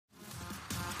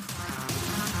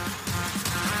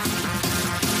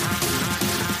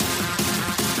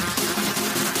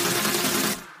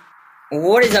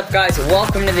What is up, guys?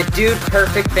 Welcome to the Dude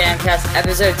Perfect Fancast,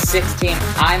 episode 16.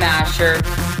 I'm Asher.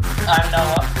 I'm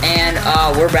Noah. And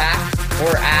we're back.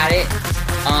 We're at it.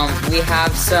 We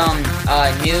have some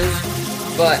news,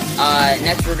 but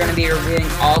next we're going to be reviewing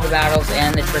all the battles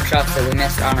and the trick shots that we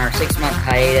missed on our 6-month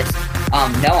hiatus.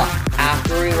 Noah,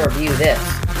 after we review this,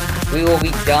 we will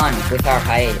be done with our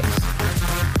hiatus.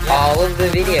 All of the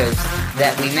videos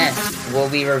that we missed will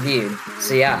be reviewed.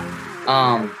 So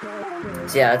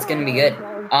yeah, that's gonna be good.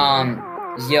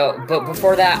 But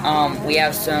before that, we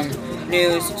have some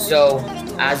news. So,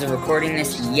 as of recording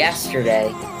this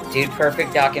yesterday, Dude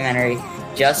Perfect documentary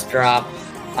just dropped.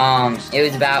 It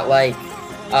was about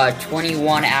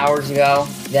 21 hours ago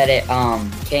that it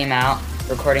came out.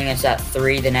 Recording this at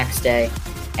 3 the next day,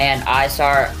 and I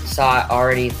saw it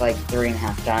already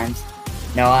 3.5 times.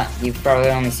 Noah, you've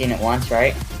probably only seen it once,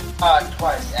 right?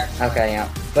 Twice, actually. Okay, yeah.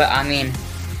 But I mean,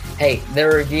 hey, the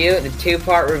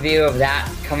 2-part review of that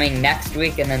coming next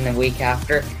week and then the week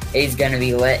after is going to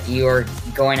be lit. You're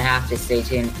going to have to stay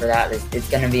tuned for that. It's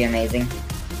going to be amazing.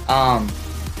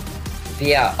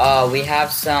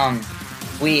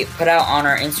 We put out on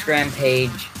our Instagram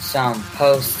page some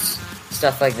posts,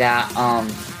 stuff like that.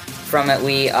 From it,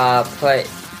 we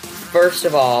first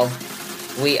of all,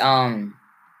 we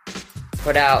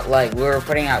put out, we were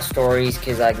putting out stories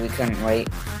because, we couldn't wait.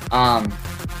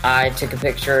 I took a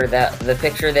picture the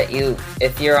picture that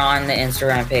if you're on the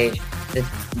Instagram page, the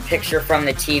picture from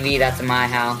the TV that's in my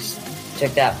house,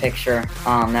 took that picture.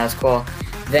 That was cool.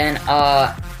 Then,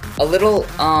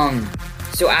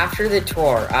 so after the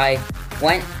tour, I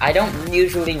don't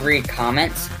usually read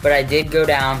comments, but I did go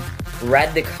down,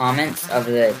 read the comments of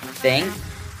the thing,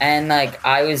 and,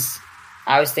 I was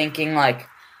thinking,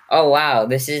 oh, wow,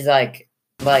 this is, how,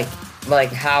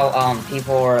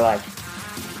 people were,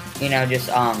 just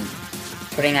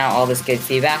putting out all this good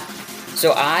feedback.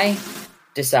 So I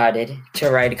decided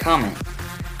to write a comment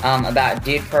about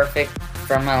Dude Perfect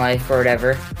from my life or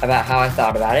whatever, about how I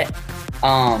thought about it.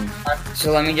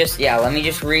 So let me just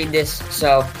read this.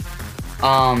 So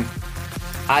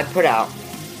I put out,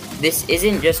 this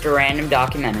isn't just a random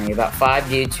documentary about 5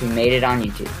 dudes who made it on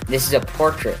YouTube. This is a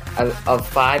portrait of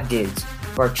 5 dudes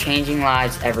who are changing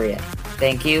lives every day.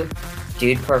 Thank you,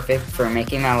 Dude Perfect, for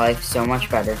making my life so much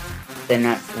better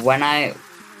than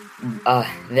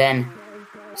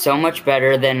so much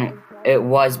better than it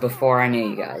was before I knew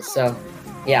you guys. So,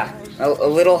 yeah, a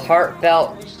little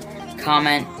heartfelt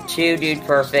comment to Dude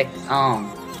Perfect. So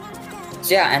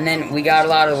yeah, and then we got a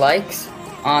lot of likes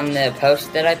on the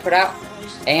post that I put out.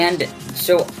 And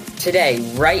so today,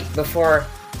 right before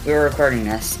we were recording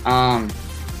this,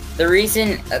 the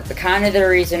reason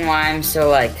why I'm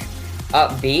so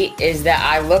upbeat is that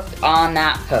I looked on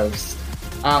that post,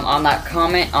 on that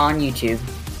comment on YouTube,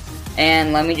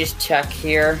 and let me just check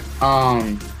here.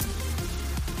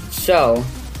 So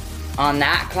on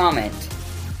that comment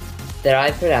that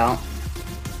I put out,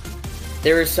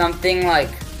 there was something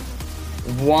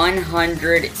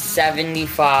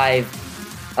 175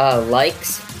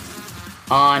 likes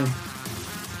on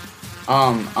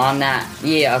that.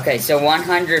 Yeah, okay, so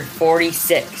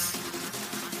 146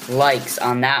 likes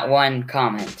on that one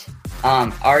comment,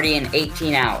 already in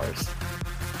 18 hours.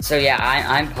 So yeah,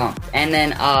 I'm pumped. And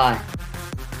then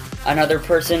another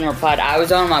person replied. I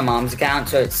was on my mom's account,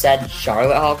 so it said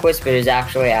Charlotte Hallquist, but it was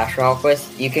actually Asher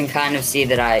Hallquist. You can kind of see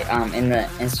that I in the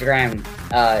Instagram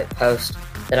post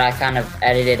that I kind of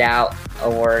edited out a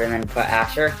word and then put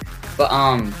Asher. But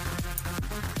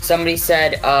somebody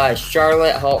said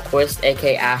Charlotte Hallquist,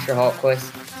 aka Asher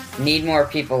Hallquist, need more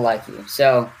people like you.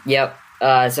 So yep.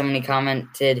 Somebody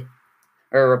commented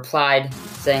or replied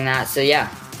saying that. So yeah,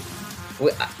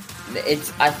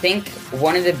 it's, I think,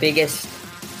 one of the biggest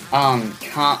one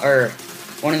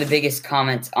of the biggest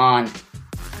comments on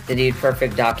the Dude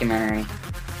Perfect documentary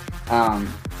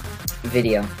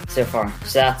video so far.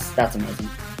 So that's amazing.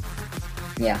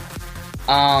 Yeah.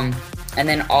 And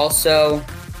then also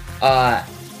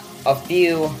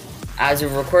as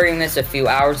of recording this a few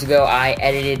hours ago, I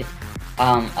edited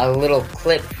a little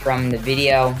clip from the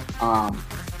video,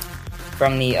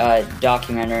 from the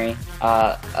documentary.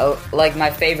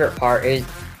 My favorite part is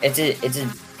it's a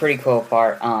pretty cool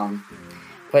part.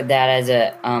 Put that as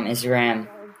a Instagram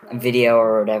video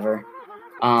or whatever.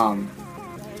 But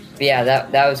yeah,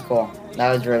 that was cool.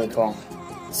 That was really cool.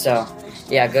 So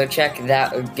yeah, go check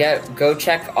that. Go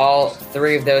check all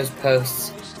 3 of those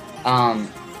posts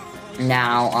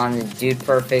now on the Dude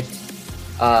Perfect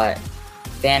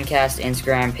Fancast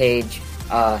Instagram page,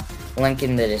 link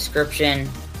in the description.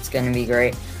 It's gonna be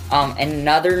great.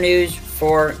 Another news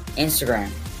for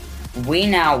Instagram.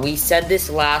 We said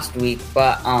this last week,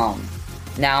 but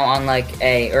now on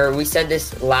we said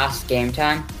this last game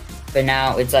time, but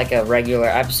now it's like a regular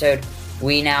episode.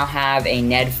 We now have a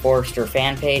Ned Forrester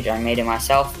fan page. I made it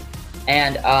myself.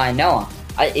 And Noah,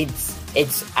 it's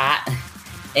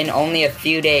in only a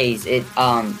few days it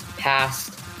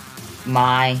passed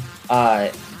my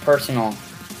personal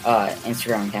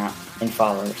Instagram account in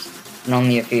followers in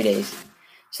only a few days.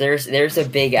 So there's a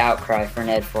big outcry for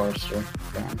Ned Forrester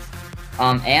fans.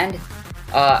 And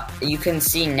you can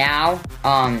see now,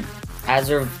 as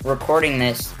of recording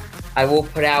this, I will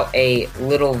put out a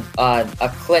little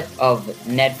a clip of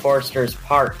Ned Forrester's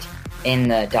part in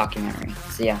the documentary.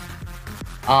 So yeah.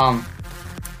 And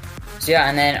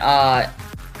then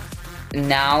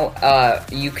now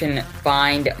you can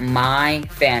find my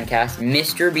Fancast.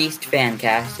 Mr. Beast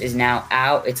Fancast is now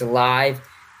out. It's live.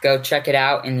 Go check it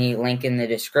out in the link in the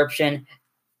description.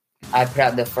 I put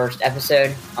out the first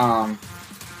episode.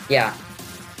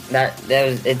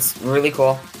 It's really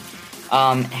cool.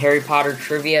 Harry Potter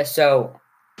trivia. So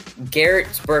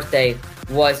Garrett's birthday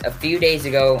was a few days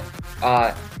ago.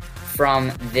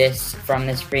 From this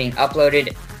being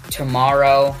uploaded,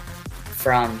 tomorrow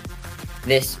from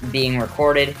this being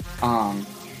recorded.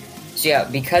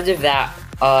 Because of that,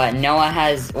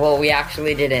 Noah we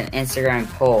actually did an Instagram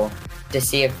poll to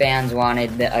see if fans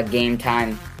wanted a game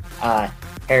time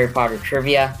Harry Potter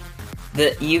trivia.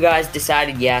 You guys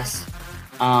decided yes.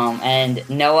 And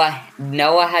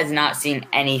Noah has not seen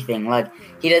anything. Like,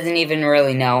 he doesn't even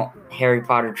really know Harry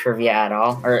Potter trivia at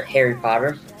all, or Harry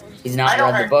Potter. He's not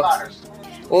read the books. Potter.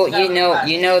 Well,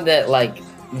 you know that, like,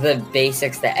 the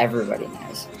basics that everybody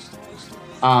knows.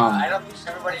 I don't think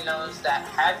everybody knows that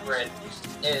Hagrid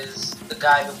is the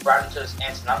guy who brought him to his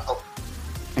aunt and uncle.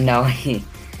 No, everybody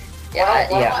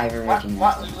knows. You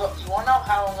want to know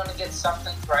how I'm going to get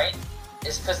something right?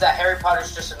 It's because that Harry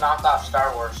Potter's just a knockoff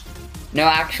Star Wars. No,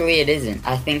 actually, it isn't.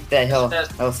 I think that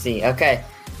he'll see. Okay,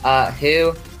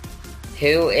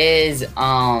 who is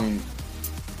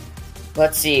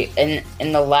Let's see.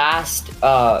 In the last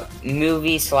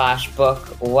movie / book,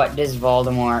 what does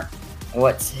Voldemort?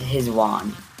 What's his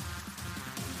wand?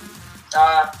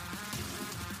 I've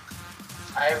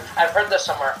heard this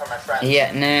somewhere from my friends.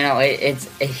 Yeah, no.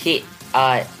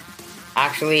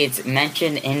 Actually, it's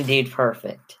mentioned in Dude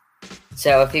Perfect.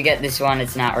 So if you get this one,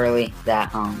 it's not really that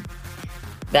hard.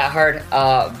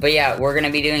 But yeah, we're gonna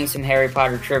be doing some Harry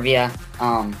Potter trivia.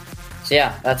 So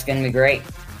yeah, that's gonna be great.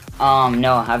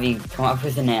 Noah, have you come up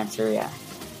with an answer yet?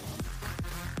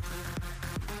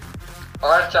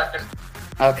 Hold on a second.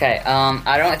 Okay,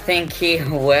 I don't think he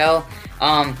will.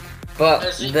 But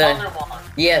the Elder Wand.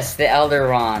 Yes, the Elder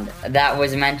Wand. That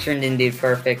was mentioned in Dude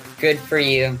Perfect. Good for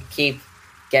you. Keep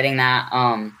getting that,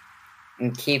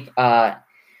 and keep,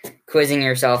 quizzing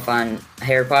yourself on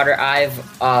Harry Potter. I've,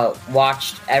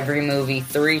 watched every movie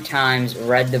 3 times,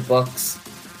 read the books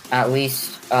at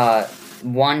least,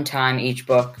 1 time each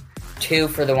book, 2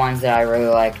 for the ones that I really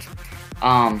liked.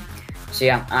 So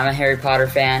yeah, I'm a Harry Potter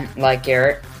fan, like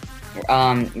Garrett.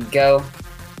 Go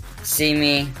see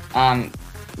me,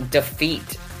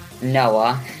 defeat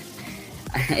Noah.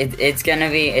 It's gonna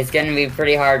be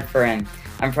pretty hard for him.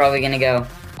 I'm probably gonna go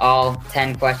all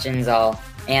 10 questions I'll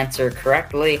answer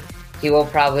correctly. He will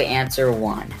probably answer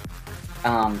 1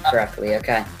 correctly,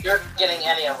 okay? You're getting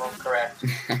any of them correct.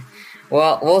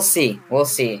 Well, we'll see.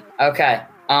 Okay,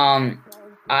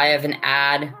 I have an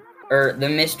ad, or the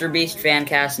Mr. Beast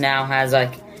Fancast now has,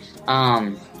 like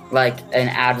an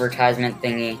advertisement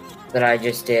thingy that I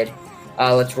just did.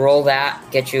 Let's roll that,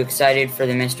 get you excited for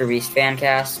the Mr. Beast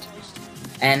Fancast,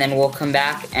 and then we'll come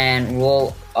back and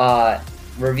we'll,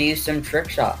 review some trick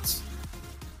shots.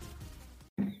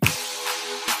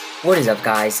 What is up,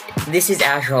 guys? This is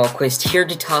Asher Hallquist here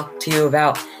to talk to you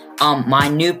about my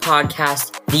new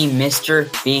podcast, the Mr.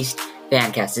 Beast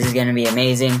Fancast. This is going to be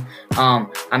amazing.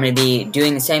 I'm going to be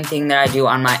doing the same thing that I do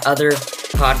on my other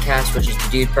podcast, which is the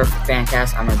Dude Perfect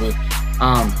Fancast. I'm going to be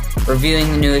reviewing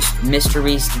the newest Mr.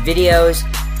 Beast videos.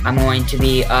 I'm going to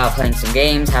be playing some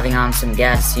games, having on some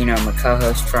guests, my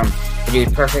co-host from the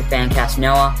Dude Perfect Fancast,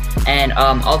 Noah, and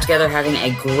altogether having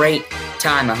a great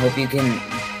time. I hope you can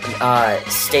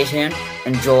stay tuned,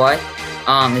 enjoy.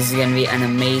 This is going to be an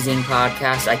amazing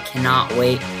podcast. I cannot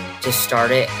wait to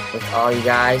start it with all you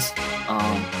guys.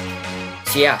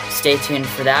 So yeah, stay tuned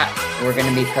for that. We're going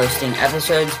to be posting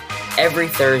episodes every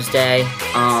Thursday.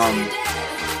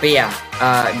 But yeah,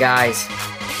 guys,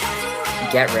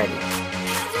 get ready.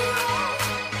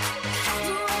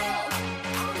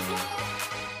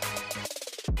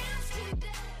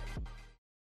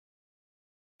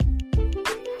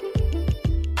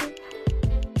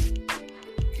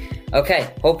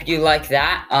 Okay, hope you like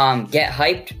that. Get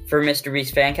hyped for Mr.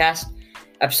 Beast Fancast.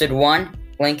 episode 1.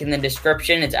 Link in the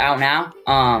description. It's out now.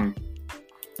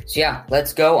 So yeah,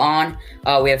 let's go on.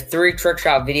 We have 3 trick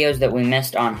shot videos that we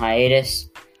missed on hiatus.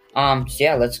 So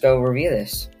yeah, let's go review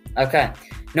this. Okay.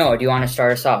 Noah, do you want to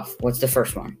start us off? What's the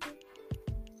first one?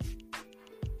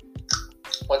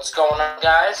 What's going on,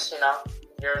 guys?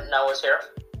 Noah's here,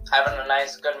 having a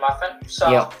nice, good muffin. So,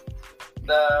 Yep.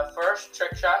 The first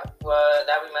trick shot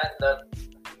that we met,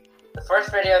 the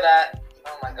first video that,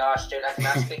 oh my gosh, dude, I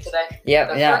cannot speak today.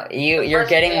 You're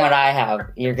getting what I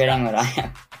have. You're getting what I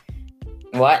have.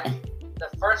 What? The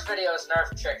first video is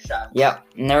Nerf trick shot. Yep,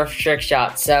 Nerf trick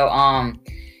shot. So,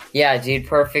 yeah, Dude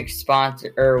Perfect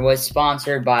was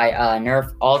sponsored by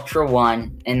Nerf Ultra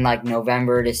One in like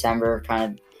November, December, kind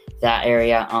of that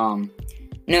area.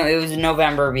 No, it was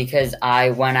November because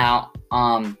I went out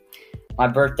my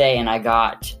birthday and I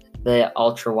got the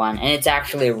Ultra One, and it's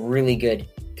actually a really good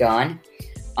gun.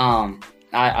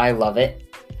 I love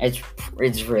it. It's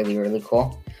really, really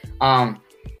cool. But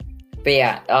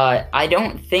yeah, I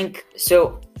don't think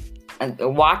so.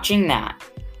 Watching that,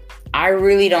 I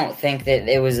really don't think that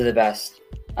it was the best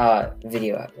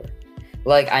video ever.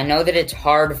 Like, I know that it's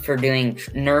hard for doing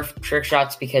Nerf trick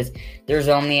shots because there's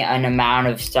only an amount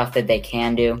of stuff that they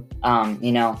can do.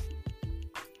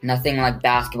 Nothing like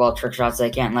basketball trick shots. They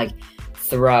can't like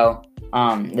throw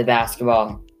the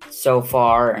basketball so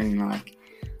far, and like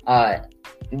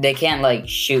they can't like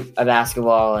shoot a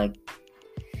basketball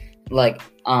like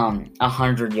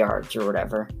 100 yards or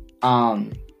whatever.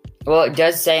 Well, it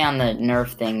does say on the Nerf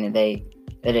thing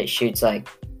that it shoots like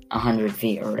 100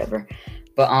 feet or whatever.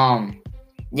 But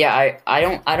yeah, I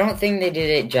don't think they did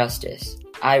it justice.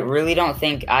 I really don't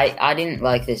think I didn't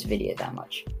like this video that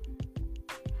much.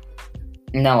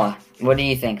 Noah, what do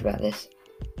you think about this?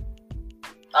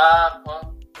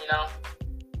 Well,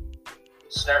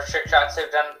 Nerf trick shots, they've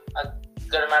done a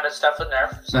good amount of stuff with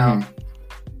Nerf, so. Mm-hmm.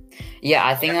 Yeah,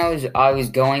 I think I was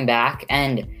going back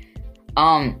and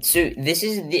so this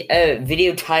is the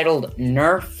video titled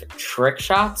Nerf Trick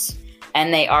Shots,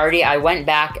 and I went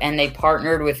back and they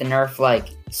partnered with Nerf like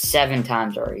 7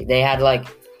 times already. They had like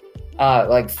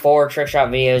 4 trick shot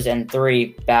videos and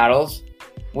 3 battles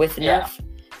with Nerf.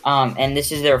 And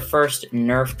this is their first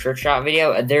Nerf trick shot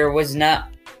video. There wasn't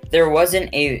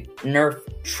a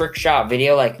Nerf trick shot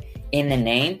video like in the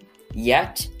name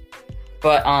yet,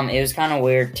 but it was kind of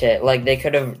weird to like they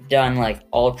could have done like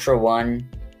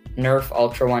Nerf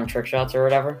Ultra One trick shots or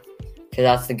whatever, because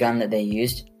that's the gun that they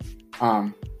used.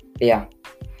 Yeah.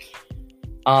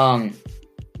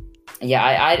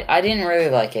 Yeah, I didn't really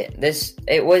like it.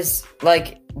 It was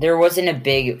like there wasn't a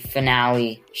big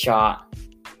finale shot.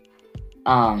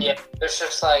 Yeah,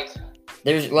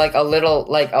 there's like a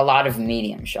lot of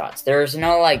medium shots. There's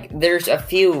a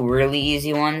few really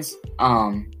easy ones.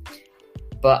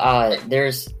 But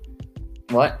there's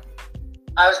what?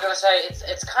 I was gonna say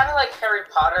it's kind of like Harry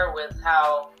Potter with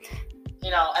how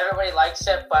everybody likes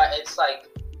it, but it's like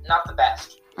not the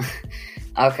best.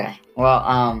 Okay,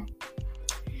 well,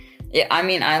 yeah, I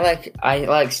mean, I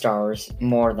like Star Wars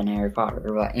more than Harry Potter,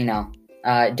 but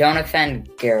don't offend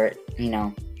Garrett, In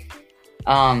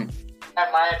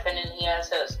my opinion, he has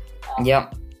his.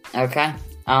 Yep. Okay.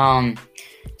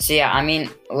 So yeah, I mean,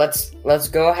 let's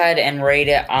go ahead and rate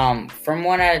it. From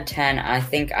 1 out of 10, I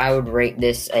think I would rate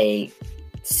this a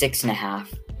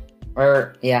 6.5.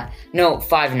 Or yeah, no,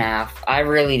 5.5. I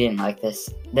really didn't like this.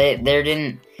 They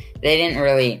didn't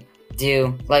really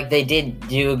do like they did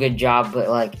do a good job, but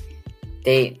like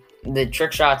the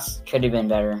trick shots could have been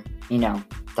better.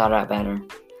 Thought out better.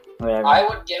 Whatever. I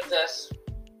would give this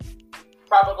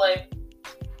probably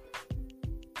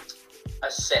a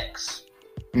 6.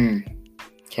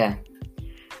 Okay.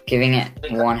 Giving it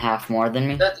 1/2 more than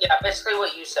me? Yeah, basically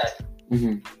what you said.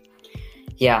 Mm-hmm.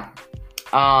 Yeah.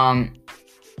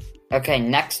 Okay,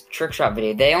 next trick shot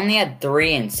video. They only had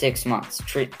 3 in 6 months.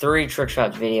 3 trick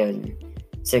shot videos in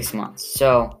 6 months.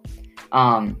 So,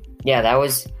 yeah, that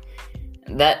was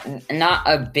not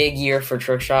a big year for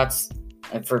trick shots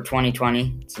for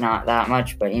 2020. It's not that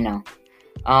much, but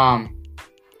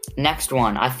next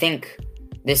one. I think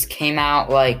this came out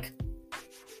like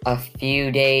a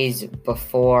few days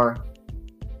before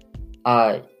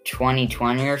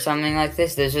 2020 or something like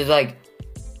this. This was like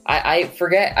I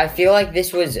forget. I feel like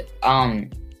this was it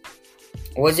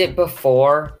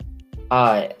before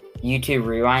YouTube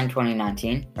Rewind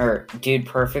 2019 or Dude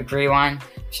Perfect Rewind?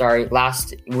 Sorry,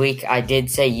 last week I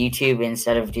did say YouTube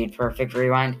instead of Dude Perfect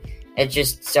Rewind. It's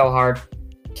just so hard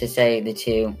to say the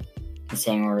two the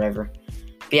same or whatever.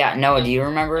 But yeah, Noah, do you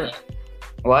remember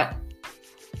what?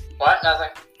 What? Nothing.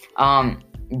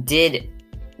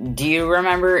 Do you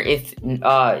remember if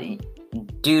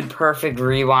Dude Perfect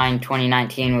Rewind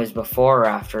 2019 was before or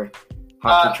after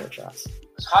Hockey Trick Shots?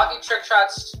 Hockey Trick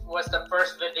Shots was the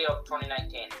first video of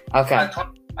 2019. Okay.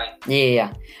 2020.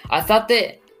 Yeah. I thought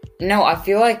that... No, I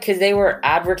feel like because they were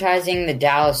advertising the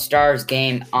Dallas Stars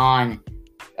game on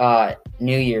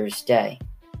New Year's Day.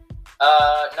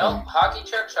 No, Hockey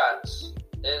Trick Shots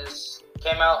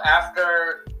came out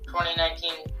after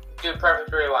 2019 Dude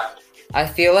Perfect Rewind. I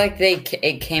feel like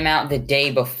it came out the day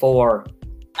before.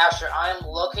 Asher, I'm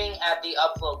looking at the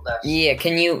upload list. Yeah,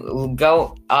 can you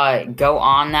go on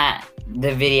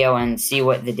the video and see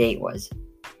what the date was?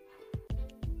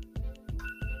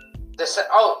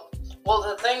 Well,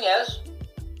 the thing is,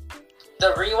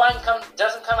 the rewind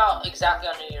doesn't come out exactly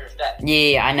on New Year's Day.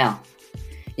 Yeah, I know.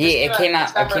 Yeah, it came out.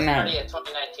 December 30th,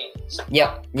 2019. So.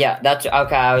 Yep. Yeah, that's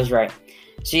okay. I was right.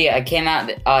 So yeah, it came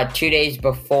out 2 days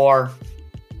before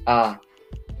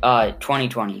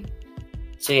 2020.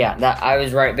 So yeah, that I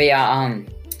was right. But yeah,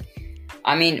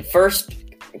 I mean, first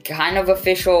kind of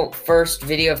official first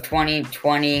video of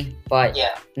 2020, but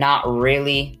yeah, not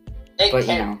really. It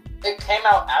came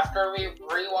out after we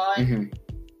rewind. Mm-hmm.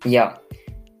 Yeah.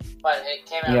 But it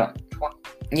came out.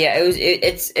 Yeah,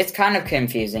 it's kind of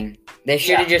confusing. They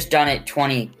should have just done it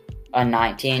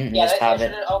 2019 and just have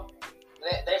it.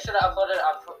 They should have uploaded it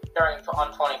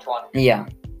on 2020. Yeah.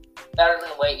 That would have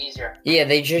been way easier. Yeah,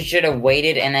 they just should have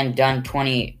waited and then done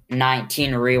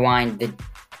 2019 rewind the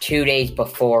 2 days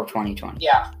before 2020.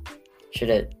 Yeah. Should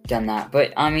have done that.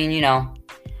 But, I mean,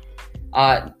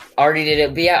 already did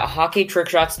it. But yeah, Hockey Trick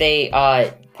Shots, they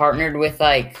partnered with,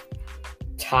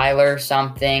 Tyler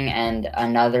something and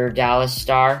another Dallas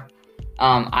Star.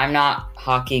 I'm not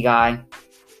hockey guy.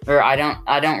 Or I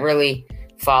don't really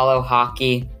follow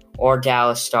hockey or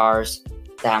Dallas Stars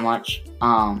that much.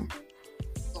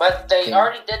 But they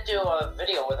already did do a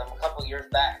video with them a couple years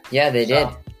back. Yeah, they did.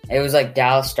 It was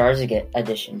Dallas Stars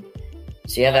edition.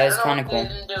 So yeah, that was kind of cool. They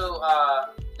didn't do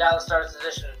Dallas Stars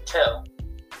edition 2.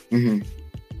 Mm-hmm.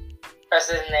 Press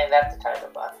didn't name that the title,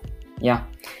 but yeah.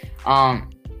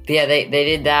 But yeah, they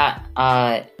did that.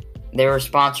 They were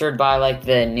sponsored by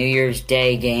the New Year's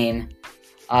Day game,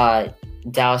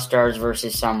 Dallas Stars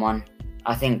versus someone.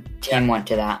 I think Tim went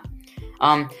to that.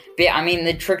 But yeah, I mean,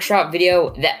 the trick shot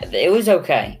video, it was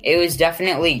okay. It was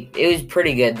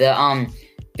pretty good. The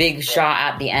big shot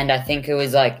at the end, I think it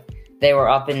was they were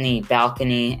up in the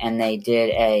balcony and they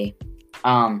did a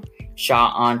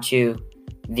shot onto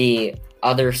the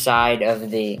other side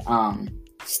of the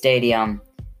stadium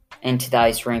into the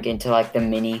ice rink, into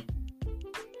the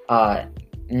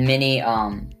mini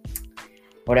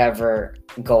whatever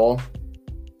goal.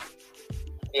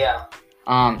 Yeah.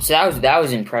 So that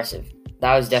was impressive.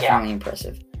 That was definitely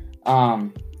impressive.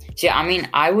 So yeah, I mean,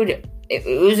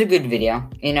 it was a good video.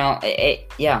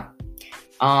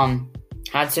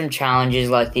 Had some challenges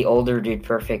like the older Dude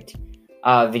Perfect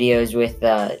videos with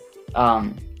the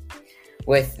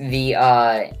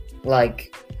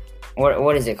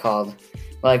what is it called?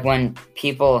 When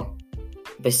people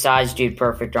besides Dude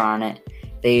Perfect are on it,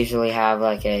 they usually have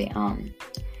a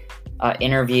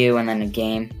interview and then a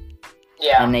game.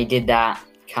 Yeah. And they did that,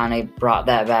 kind of brought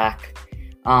that back.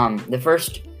 I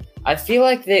feel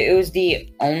like that it was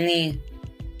the only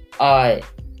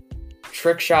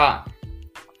trick shot.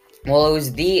 Well, it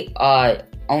was the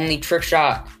only trick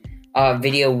shot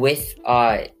video with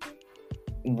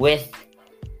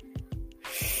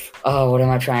what am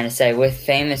I trying to say? With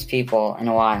famous people in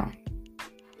a while.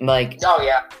 Oh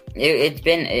yeah. It's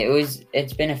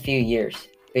been a few years.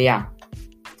 But yeah.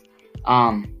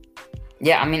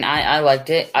 Yeah, I mean, I liked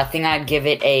it. I think I'd give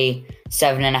it a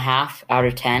 7.5 out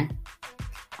of 10.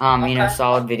 Okay.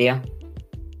 Solid video.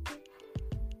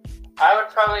 I would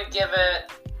probably give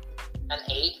it an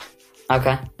 8.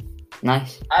 Okay.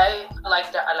 Nice. I like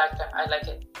it. I like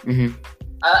it. Mm-hmm.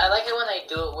 I like it when they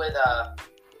do it with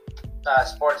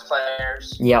sports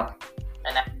players. Yep.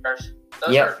 And actors.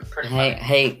 Those are pretty funny.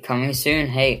 Hey, coming soon.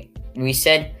 Hey, we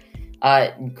said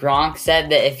Gronk said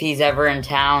that if he's ever in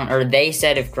town, or they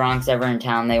said if Gronk's ever in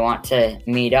town, they want to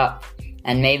meet up.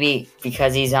 And maybe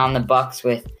because he's on the Bucks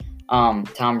with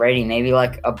Tom Brady, maybe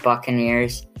a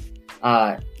Buccaneers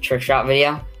trick shot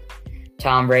video.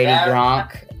 Tom Brady,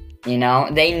 Gronk,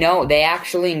 they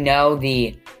actually know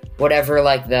the whatever,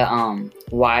 the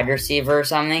wide receiver or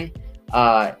something,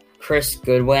 Chris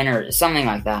Goodwin or something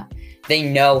like that. They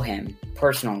know him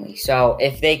personally. So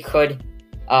if they could,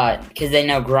 because they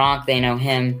know Gronk, they know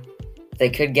him, if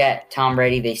they could get Tom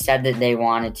Brady, they said that they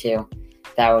wanted to,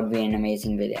 that would be an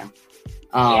amazing video.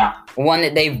 One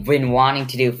that they've been wanting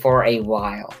to do for a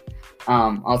while.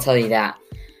 I'll tell you that.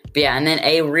 But yeah, and then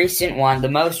a recent one, the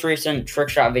most recent trick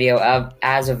shot video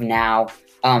as of now,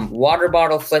 Water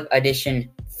Bottle Flip Edition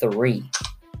 3.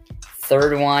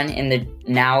 Third one in the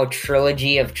now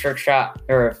trilogy of trick shot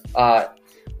or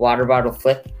water bottle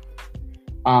flip.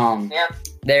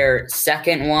 Their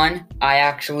second one, I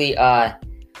actually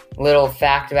little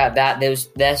fact about that. This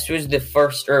was the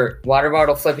first, or Water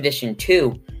Bottle Flip Edition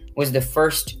 2 was the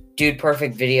first Dude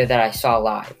Perfect video that I saw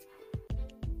live.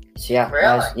 So yeah,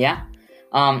 really?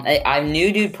 I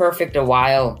knew Dude Perfect a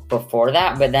while before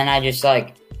that, but then I just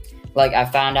like I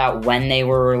found out when they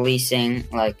were releasing,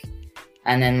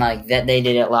 and then that they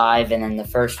did it live, and then the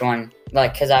first one,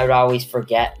 because I would always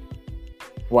forget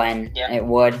when it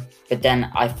would, but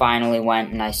then I finally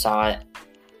went and I saw it.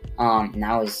 And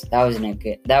that was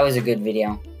a good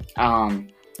video.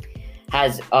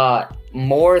 Has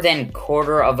more than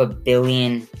 250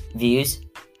 million views,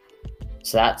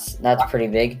 so that's pretty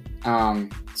big.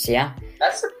 So yeah,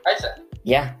 that's surprising.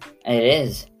 Yeah, it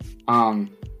is. But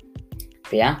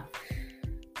yeah.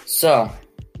 So,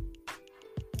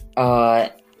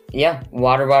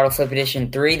 Water Bottle Flip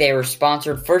Edition 3, they were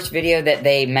sponsored. First video that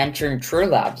they mentioned True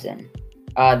Labs in.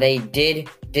 They did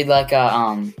like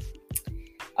a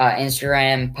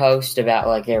Instagram post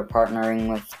about they were partnering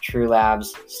with True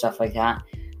Labs, stuff like that.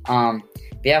 But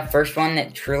yeah, first one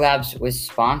that True Labs was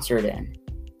sponsored in.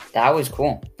 That was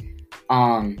cool.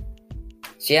 So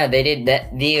yeah, they did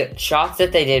that. The shots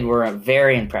that they did were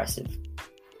very impressive.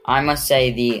 I must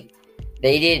say they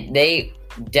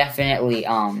definitely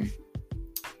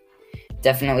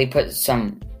put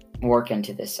some work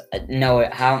into this. Noah,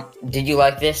 how did you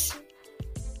like this?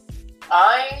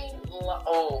 I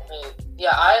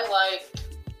liked,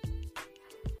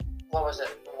 what was it?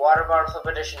 Water Bottle Flip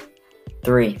Edition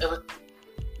 3. It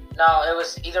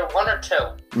was either 1 or 2.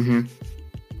 Mm-hmm.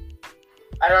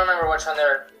 I don't remember which one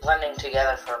they're blending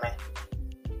together for me.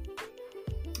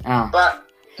 Oh. But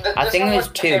I think it was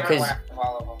 2 because.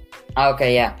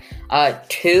 Okay, yeah.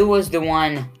 2 was the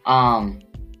one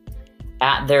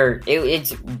at their.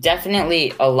 It's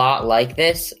definitely a lot like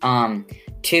this.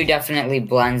 2 definitely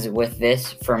blends with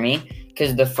this for me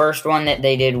because the first one that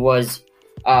they did was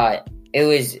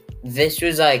this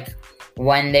was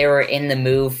when they were in the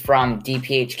move from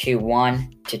DPHQ 1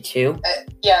 to 2.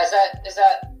 Yeah, is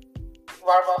that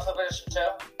Water Bottle Flip Edition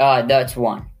 2? That's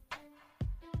 1.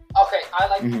 Okay, I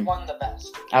like the 1 the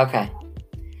best. Okay.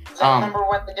 I remember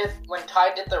when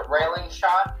Ty did the railing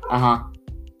shot.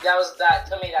 That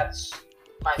to me, that's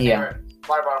my favorite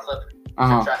Water Bottle Flip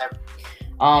shot ever.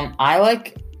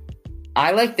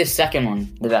 I like the second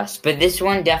one the best, but this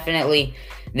one definitely,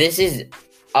 this is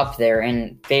up there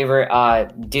in favorite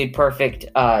Dude Perfect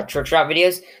trick shot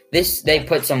videos. This they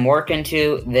put some work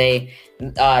into. They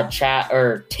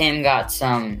Tim got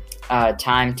some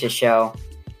time to show.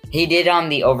 He did on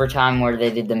the overtime where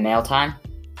they did the mail time,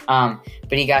 but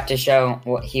he got to show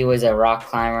what he was a rock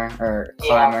climber.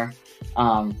 But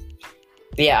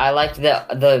yeah, I liked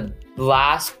the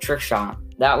last trick shot.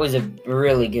 That was a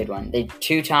really good one. They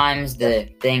 2 times the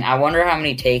thing. I wonder how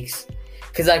many takes,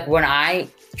 because when I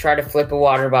try to flip a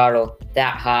water bottle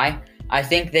that high, I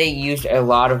think they used a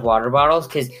lot of water bottles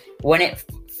because when it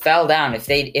fell down, if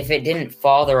it didn't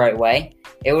fall the right way,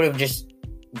 it would have just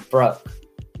broke.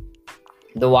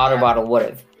 The water bottle would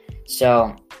have.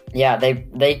 So yeah,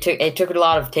 it took a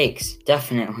lot of takes,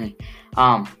 definitely.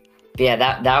 But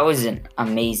yeah, that was an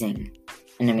amazing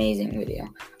video.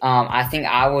 I think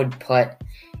I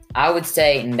would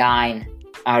say 9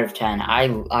 out of 10. I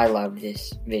loved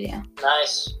this video.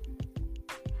 Nice.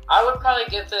 I would probably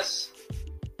give this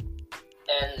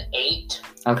an 8.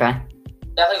 Okay.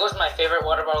 Definitely goes to my favorite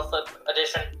Water Bottle Flip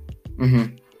Edition.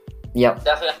 Mm-hmm. Yep.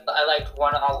 Definitely, I liked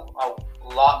 1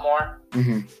 a lot more.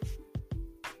 Mm-hmm.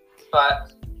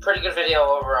 But pretty good video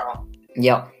overall.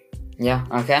 Yep. Yeah.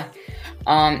 Okay.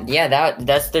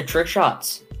 That's the trick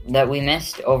shots that we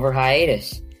missed over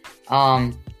hiatus.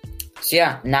 So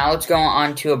yeah, now let's go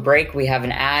on to a break. We have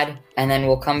an ad, and then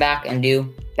we'll come back and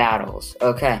do battles.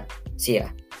 Okay. See ya.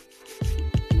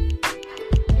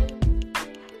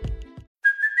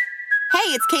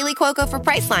 Hey, it's Kaylee Cuoco for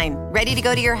Priceline. Ready to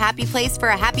go to your happy place for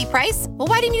a happy price? Well,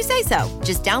 why didn't you say so?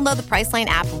 Just download the Priceline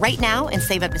app right now and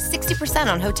save up to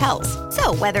 60% on hotels.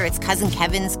 So whether it's Cousin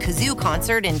Kevin's Kazoo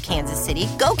Concert in Kansas City,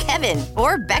 go Kevin,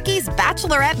 or Becky's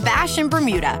Bachelorette Bash in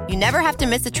Bermuda, you never have to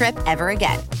miss a trip ever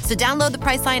again. So download the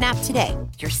Priceline app today.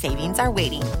 Your savings are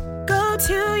waiting. Go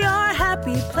to your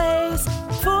happy place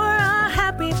for a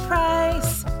happy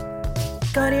price.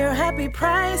 Go to your happy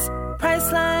price,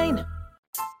 Priceline.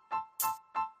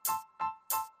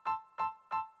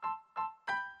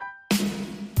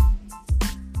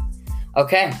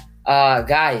 Okay,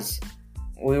 guys,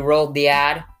 we rolled the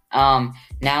ad.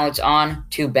 Now it's on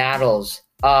to battles.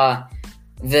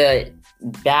 the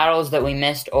battles that we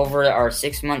missed over our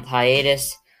 6-month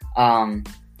hiatus. So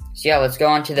yeah, let's go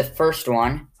on to the first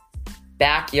one.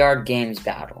 Backyard Games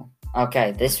Battle.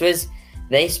 Okay,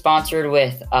 they sponsored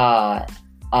with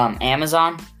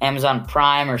Amazon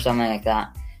Prime or something like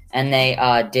that. And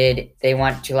they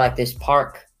went to like this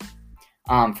park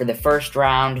for the first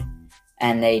round,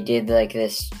 and they did like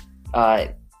this,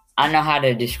 I don't know how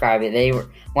to describe it. They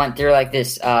went through like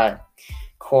this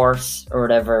course or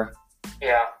whatever.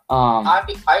 Yeah.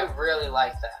 I really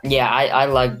like that. Yeah, I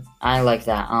like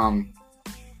that.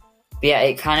 But yeah,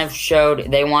 it kind of showed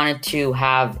they wanted to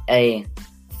have a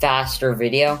faster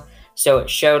video, so it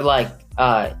showed like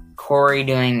Corey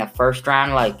doing the first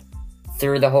round like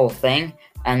through the whole thing,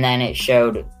 and then it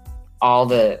showed all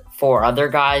the 4 other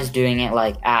guys doing it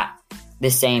like at the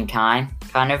same time,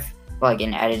 kind of like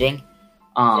in editing.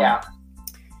 Yeah.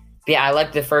 But yeah, I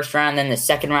liked the first round. Then the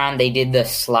second round, they did the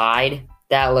slide.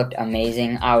 That looked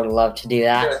amazing. I would love to do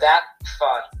that. Dude, that's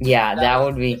fun. Yeah, that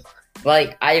would be fun.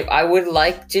 Like I would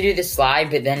like to do the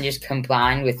slide, but then just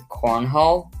combine with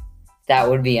cornhole. That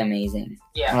would be amazing.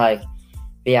 Yeah. Like,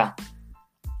 yeah.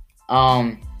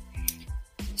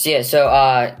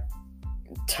 So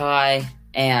Ty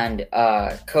and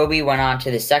Coby went on to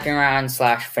the second round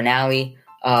 / finale.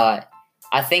 I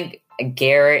think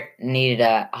Garrett needed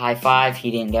a high five. He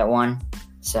didn't get one,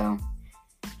 so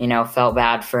felt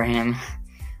bad for him.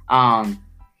 But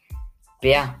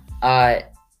yeah.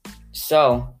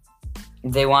 So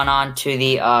they went on to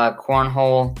the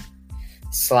cornhole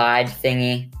slide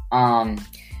thingy.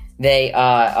 They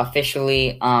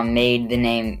officially made the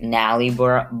name Nally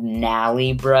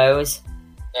Bros.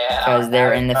 Because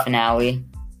they're in the finale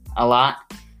a lot.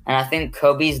 And I think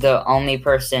Coby's the only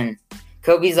person.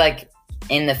 Coby's like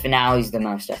in the finales the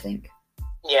most, I think.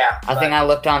 Yeah. I think I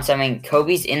looked on something.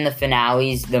 Coby's in the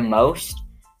finales the most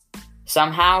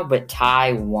somehow, but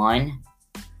Ty won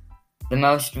the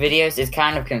most videos. It's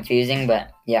kind of confusing,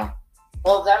 but yeah.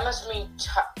 Well, that must mean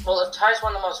if Ty's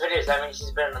won the most videos, that means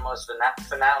he's been in the most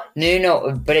finales.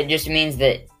 No, but it just means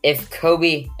that if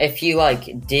he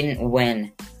like didn't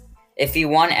win, if he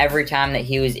won every time that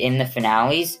he was in the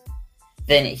finales,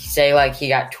 then say like he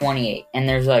got 28 and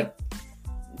there's like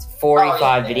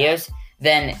 45 videos,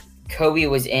 then Coby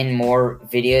was in more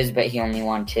videos, but he only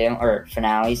won 2 or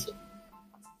finales.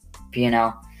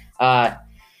 Yeah.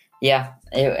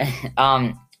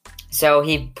 So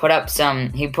he put up.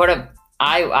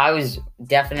 I was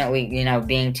definitely,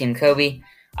 being Team Coby,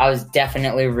 I was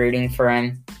definitely rooting for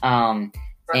him.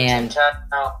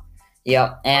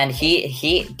 Yeah, and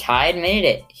Ty admitted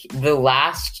it. The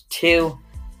last 2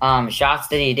 shots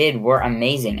that he did were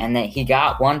amazing, and that he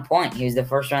got 1 point. He was the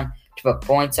first one to put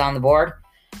points on the board.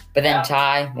 But then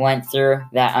Ty went through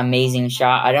that amazing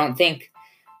shot. I don't think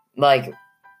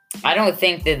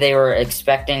that they were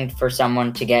expecting for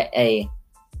someone to get a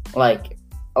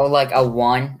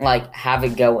 1, have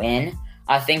it go in.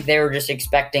 I think they were just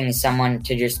expecting someone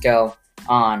to just go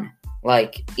on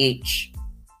each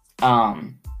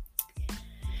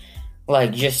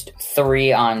just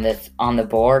 3 on the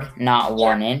board, not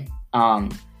 1 in.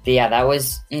 But yeah, that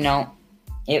was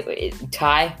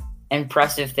Ty,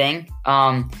 impressive thing.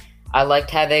 I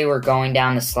liked how they were going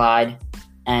down the slide,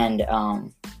 and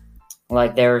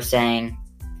they were saying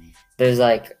there's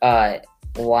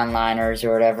one-liners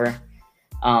or whatever.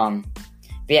 But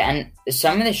yeah, and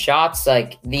some of the shots,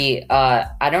 I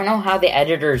don't know how the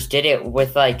editors did it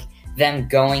with them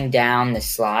going down the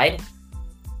slide.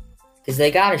 Because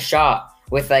they got a shot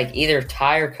with either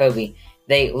Ty or Coby.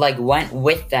 They went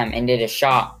with them and did a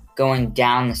shot going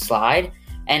down the slide.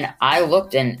 And I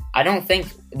looked, and I don't think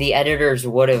the editors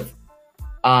would have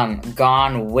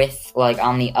gone with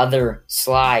on the other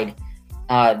slide.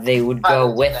 They would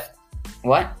go with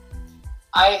what?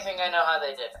 I think I know how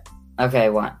they did it. Okay,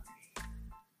 what?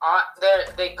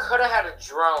 They could have had a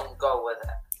drone go with it.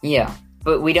 Yeah,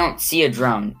 but we don't see a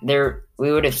drone.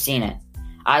 We would have seen it.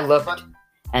 I looked.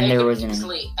 And there wasn't.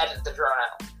 Easily edit the drone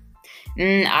out.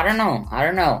 I don't know.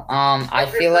 I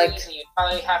feel like you'd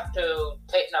probably have to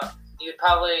you'd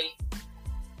probably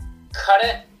cut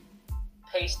it,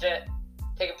 paste it,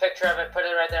 take a picture of it, put it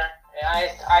right there.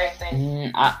 I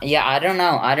think. I don't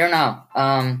know.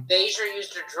 They either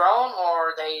used a drone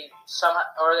or they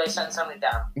sent somebody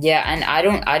down. Yeah, and I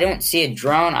don't see a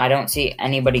drone. I don't see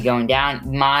anybody going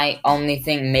down. My only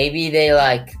thing, maybe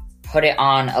they put it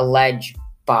on a ledge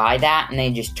by that, and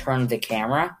they just turned the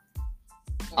camera.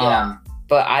 Yeah.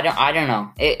 But I don't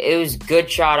know. It was a good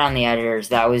shot on the editors.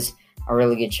 That was a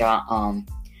really good shot.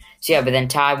 So yeah, but then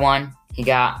Ty won. He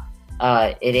got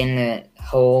it in the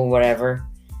hole, whatever.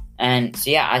 And so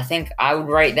yeah, I think I would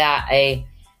rate that a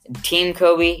Team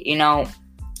Coby.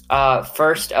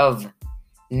 first of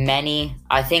many.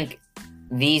 I think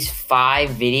these 5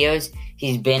 videos,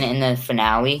 he's been in the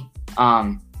finale.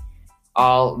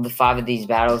 All the 5 of these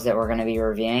battles that we're going to be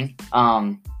reviewing.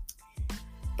 Being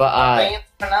in the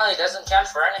finale doesn't count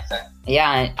for anything.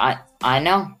 Yeah, I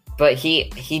know. But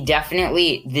he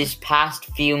definitely, this past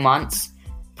few months,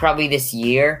 probably this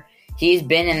year, he's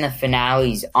been in the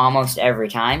finales almost every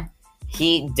time.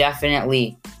 He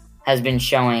definitely has been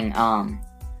showing a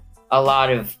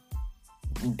lot of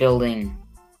building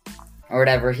or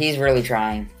whatever. He's really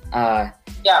trying. Yeah.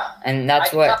 And that's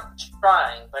he's what... not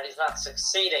trying, but he's not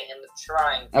succeeding in the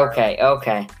trying part.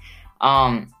 Okay.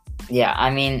 Yeah, I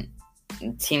mean,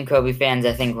 Team Coby fans,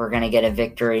 I think we're going to get a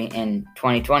victory in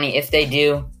 2020. If they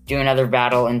do another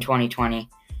battle in 2020.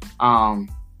 But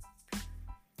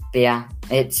yeah,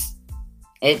 it's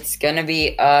gonna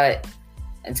be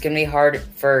hard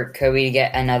for Coby to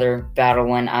get another battle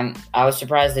win. I was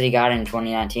surprised that he got it in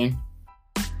 2019.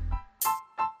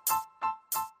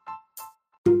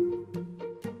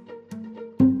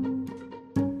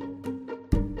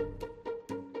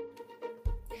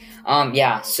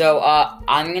 Yeah, so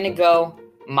I'm gonna go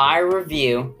my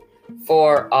review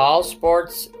for all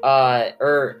sports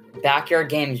or backyard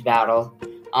games battle.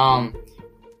 I'm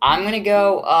gonna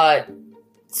go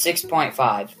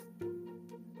 6.5.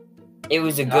 It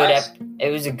was a Nice.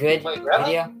 good Wait, really?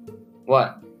 video.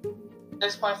 What?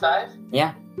 6.5?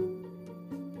 Yeah.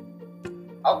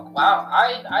 Oh, wow.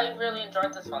 I really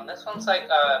enjoyed this one. This one's like,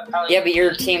 probably... Yeah, but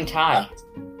you're Team Ty.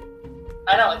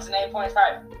 I know, it's an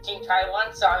 8.5. Team Ty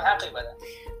won, so I'm happy with it.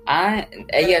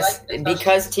 Yes,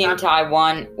 because Team Ty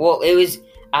won. Well, it was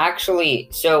actually,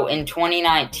 so in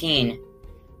 2019,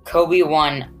 Coby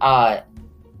won,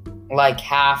 like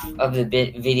half of the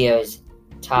videos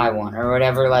Ty won, or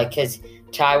whatever, like, because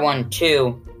Ty won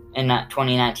 2 in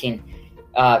 2019.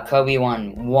 Coby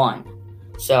won 1.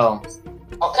 So...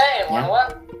 Okay, Yeah.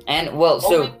 what? And, well,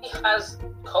 so...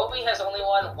 Coby has only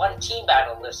won 1 team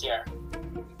battle this year.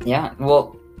 Yeah,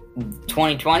 well,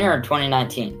 2020 or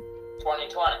 2019?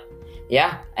 2020.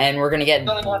 Yeah, and we're gonna get... He's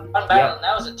only won 1 battle, and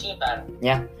that was a team battle.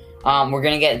 Yeah, we're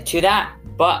gonna get to that,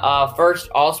 but first,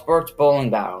 all sports bowling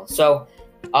battle. So,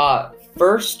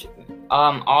 first,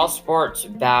 all sports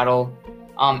battle,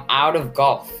 out of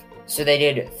golf. So they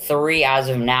did 3 as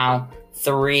of now,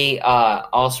 3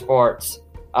 all sports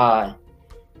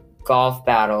golf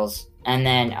battles, and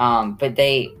then but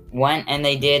they went and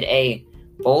they did a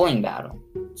bowling battle.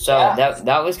 So Yeah.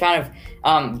 that was kind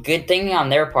of good thinking on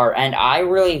their part, and I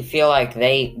really feel like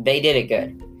they did it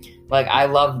good. Like, I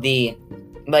love they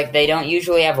don't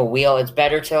usually have a wheel. It's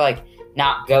better to like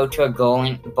not go to a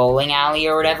bowling alley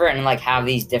or whatever and like have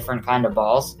these different kind of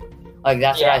balls. Like,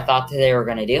 that's what I thought that they were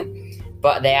gonna do.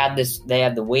 But they had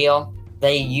the wheel.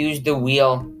 They used the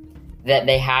wheel that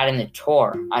they had in the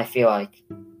tour. I feel like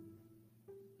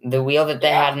the wheel that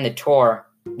they had in the tour,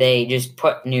 they just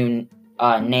put new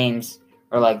names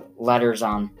or like letters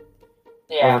on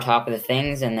over top of the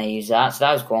things, and they used that. So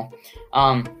that was cool.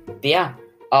 But yeah,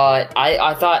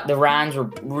 I thought the rounds were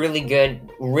really good,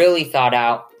 really thought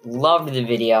out. Loved the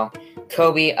video.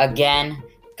 Coby again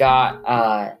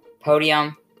got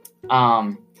podium.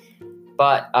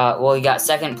 But he got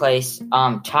second place.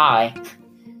 Ty,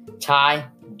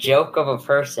 joke of a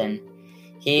person.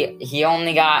 He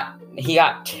got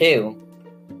 2.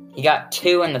 He got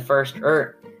 2 in the first.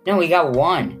 No, he got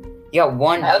 1. He got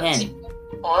 1 pin.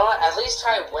 Well, at least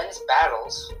Ty wins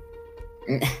battles.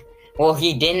 Well,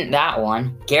 he didn't that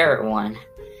one. Garrett won.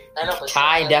 I know, but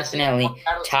Ty definitely.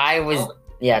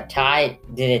 Ty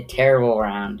did a terrible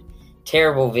round.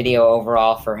 Terrible video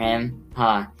overall for him.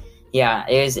 Yeah,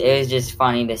 it was just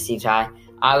funny to see Ty.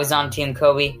 I was on Team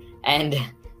Coby, and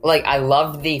like, I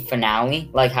loved the finale,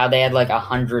 like how they had like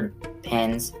 100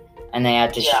 pins and they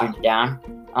had to shoot it down.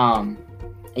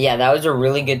 Yeah, that was a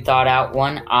really good thought out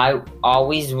one. I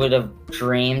always would have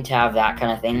dreamed to have that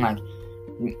kind of thing. Like,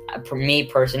 for me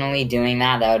personally, doing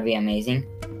that would be amazing.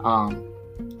 But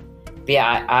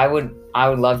yeah, I would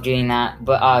love doing that.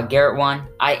 But Garrett won.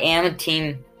 I am a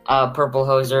Team Purple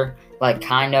Hoser, like,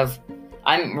 kind of.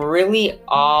 I'm really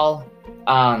all,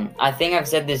 I think I've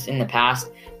said this in the past,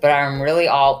 but I'm really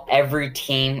all every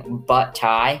team but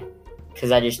Ty,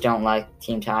 because I just don't like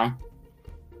Team Ty.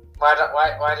 Why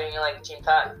don't you like Team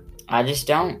Ty? I just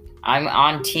don't. I'm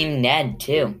on Team Ned,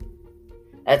 too.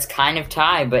 That's kind of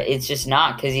Ty, but it's just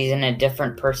not, because he's in a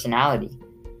different personality.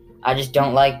 I just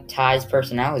don't like Ty's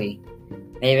personality.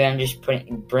 Maybe I'm just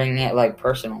bringing it, like,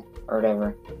 personal, or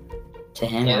whatever, to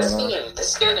him. Yeah, or this whatever.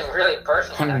 is getting really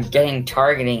personal. I'm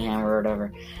targeting him or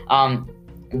whatever.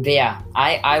 But yeah,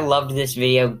 I loved this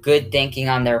video. Good thinking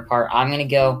on their part. I'm gonna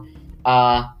go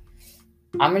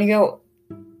I'm going to go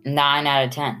 9 out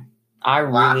of 10. I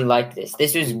really liked this.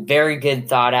 This was very good,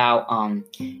 thought out.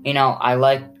 I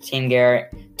like Team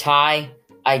Garrett. Ty,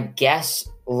 I guess,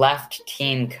 left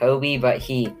Team Coby, but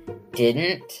he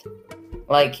didn't.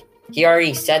 Like, he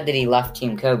already said that he left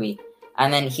Team Coby,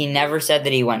 and then he never said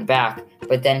that he went back,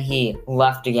 but then he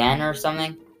left again or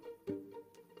something.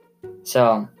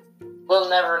 So, we'll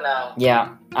never know.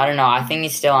 Yeah, I don't know. I think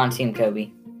he's still on Team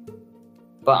Coby.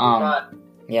 But,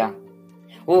 yeah.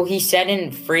 Well, he said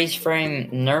in Freeze Frame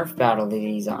Nerf Battle that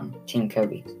he's on Team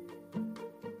Coby.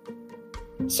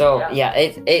 So,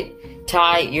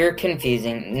 Ty, you're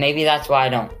confusing. Maybe that's why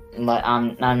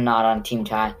I'm not on Team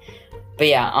Ty. But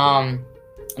yeah,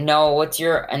 Noah, what's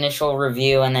your initial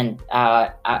review and then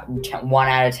 1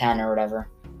 out of 10 or whatever?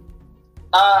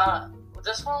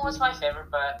 This one was my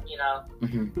favorite, but, I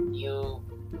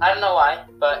don't know why,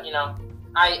 but,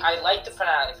 I liked the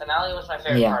finale. Finale was my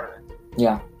favorite part of it.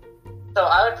 Yeah. So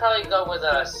I would probably go with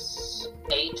a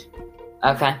 8.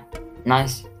 Okay,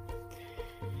 nice.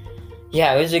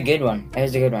 Yeah, it was a good one. So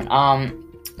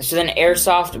then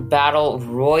Airsoft Battle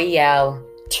Royale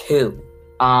 2.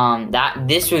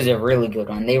 This was a really good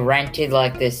one. They rented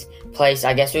like this place.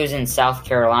 I guess it was in South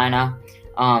Carolina.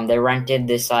 They rented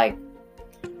this like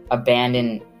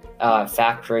abandoned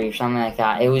factory or something like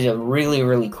that. It was a really,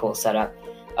 really cool setup.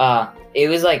 It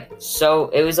was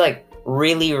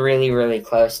really, really, really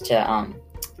close to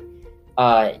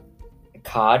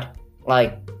COD.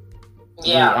 Like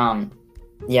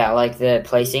like the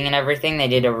placing and everything. They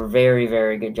did a very,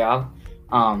 very good job.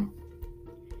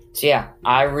 So yeah,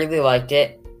 I really liked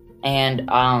it. And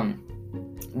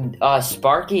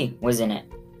Sparky was in it.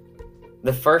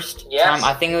 The first time,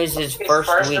 I think it was his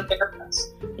first week.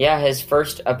 Appearance. Yeah, his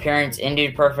first appearance in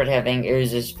Dude Perfect. I think it was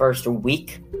his first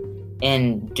week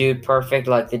in Dude Perfect,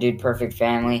 like the Dude Perfect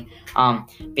family. But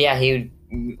yeah, he would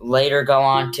later go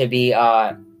on to be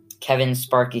Kevin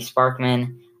Sparky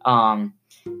Sparkman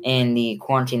in the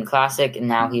Quarantine Classic, and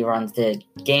now he runs the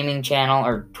gaming channel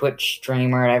or Twitch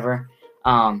stream or whatever.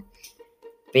 But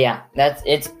yeah,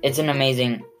 it's an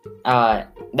amazing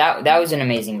that was an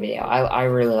amazing video. I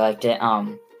really liked it.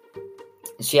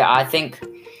 So yeah, I think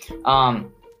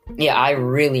I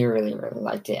really, really, really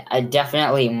liked it. I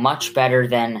definitely much better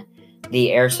than the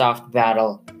Airsoft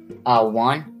Battle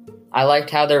 1. I liked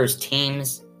how there was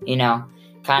teams,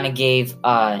 kind of gave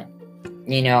like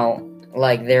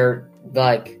they're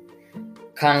like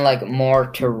kind of like more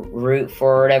to root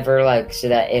for or whatever, like so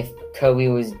that if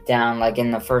Coby was down, like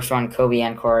in the first one, Coby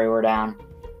and Corey were down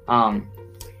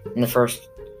in the first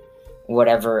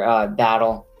whatever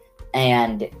battle,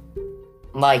 and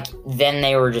like then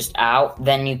they were just out,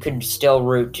 then you could still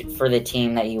root for the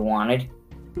team that you wanted.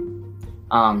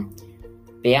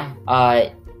 But yeah,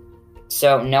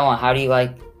 so Noah, how did you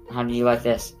like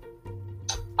this?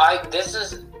 I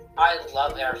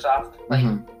love Airsoft. Like,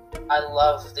 I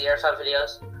love the Airsoft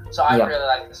videos. So I really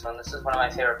like this one. This is one of my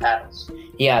favorite battles.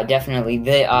 Yeah, definitely.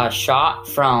 The shot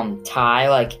from Ty,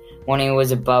 like when he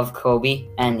was above Coby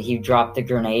and he dropped the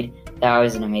grenade, that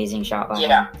was an amazing shot by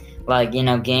him. Like,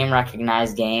 game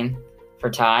recognized game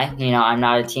for Ty. I'm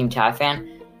not a Team Ty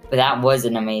fan, but that was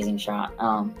an amazing shot.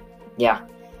 I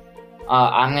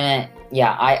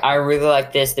really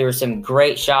like this. There were some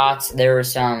great shots. There were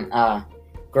some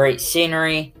great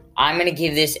scenery. I'm going to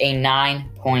give this a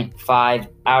 9.5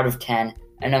 out of 10.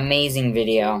 An amazing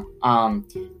video.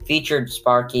 Featured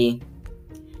Sparky.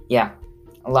 Yeah,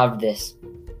 loved this.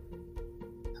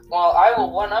 Well, I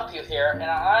will one-up you here, and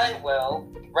I will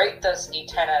rate this a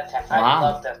 10 out of 10. Wow. I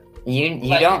love this.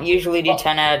 You don't usually do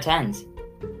 10 out of 10s.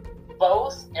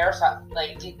 Both Airsoft,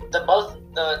 like,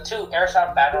 the two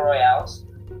Airsoft Battle Royales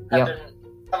have been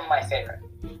some of my favorite.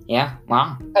 Yeah,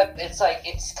 wow. But it's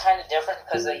kind of different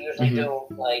because they usually do,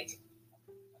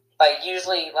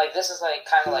 usually, this is,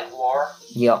 kind of like war.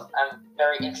 Yep. I'm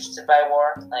very interested by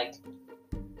war, like,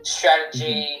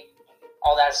 strategy,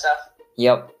 all that stuff.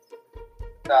 Yep.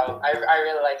 So, I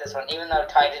really like this one, even though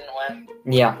Ty didn't win.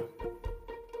 Yeah.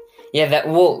 Yeah,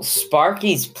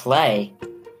 Sparky's play,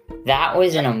 that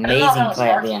was an amazing play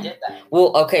at the end.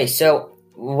 Well, okay, so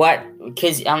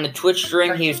because on the Twitch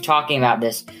stream he was talking about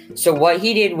this. So what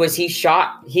he did was they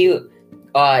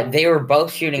were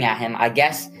both shooting at him. I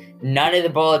guess none of the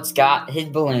bullets got his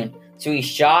balloon, so he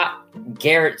shot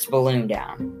Garrett's balloon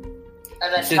down.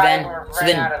 And then Ty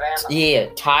ran out of ammo. Yeah,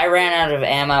 Ty ran out of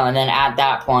ammo, and then at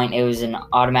that point it was an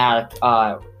automatic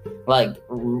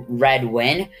red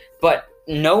win. But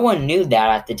no one knew that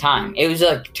at the time. It was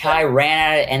like Ty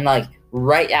ran at it, and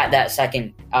right at that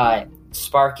second,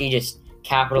 Sparky just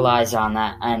capitalized on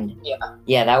that, and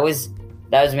that was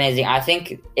amazing. I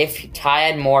think if Ty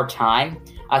had more time,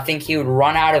 I think he would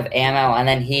run out of ammo, and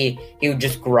then he would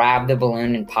just grab the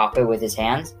balloon and pop it with his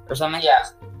hands or something. Yeah.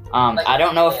 I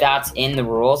don't know if that's in the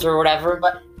rules or whatever.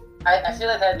 But I feel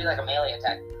like that'd be like a melee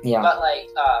attack. Yeah. But like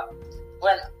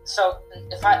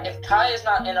if Ty is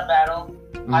not in a battle,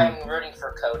 I'm rooting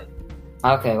for Cody.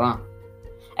 Okay, wow.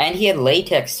 And he had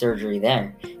latex surgery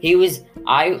there.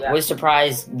 I was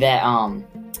surprised that I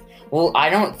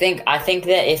think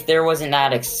that if there wasn't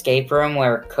that escape room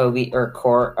where Cody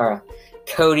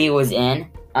was in,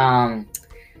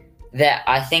 that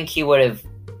I think he would have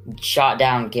shot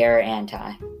down Garrett and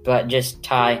Ty. But just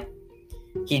Ty,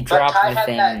 he dropped Ty the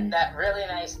thing. had that really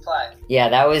nice play. Yeah,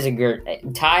 that was a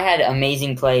good. Ty had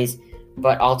amazing plays,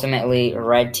 but ultimately,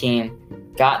 red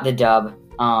team got the dub.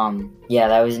 Yeah,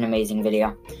 that was an amazing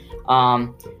video.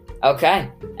 Okay,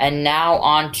 and now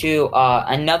on to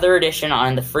another edition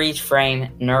on the freeze frame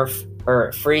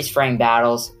freeze frame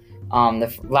battles.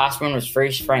 The last one was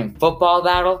freeze frame football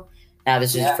battle. Now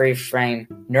this is freeze frame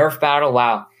Nerf battle.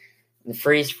 Wow, the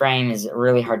freeze frame is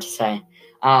really hard to say.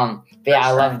 But yeah,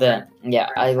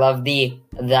 I love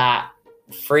that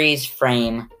freeze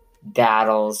frame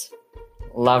battles.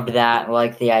 Loved that.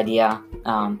 Liked the idea.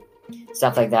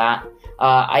 Stuff like that.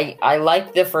 I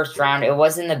liked the first round. It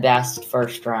wasn't the best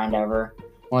first round ever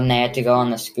when they had to go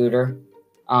on the scooter.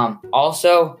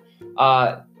 Also,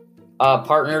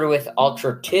 partnered with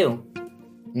Ultra 2.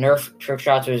 Nerf Trick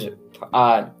Shots was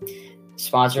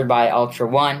sponsored by Ultra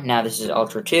 1. Now this is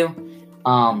Ultra 2.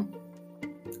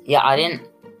 Yeah, I didn't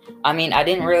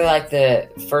really like the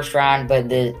first round, but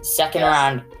the second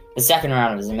round was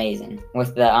amazing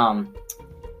with the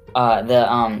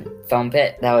foam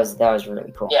pit. That was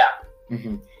really cool. Yeah.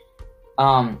 Mm-hmm.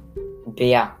 But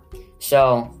yeah,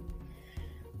 so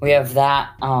we have that.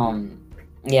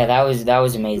 Yeah, that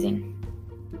was amazing.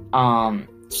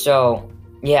 So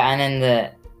yeah, and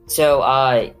then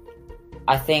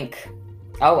I think.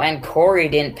 Oh, and Corey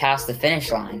didn't pass the finish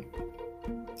line.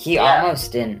 He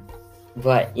almost didn't,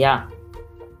 but yeah,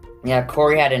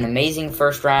 Corey had an amazing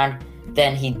first round.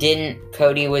 Then he didn't.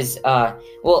 Cody was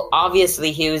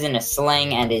obviously he was in a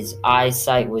sling and his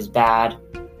eyesight was bad.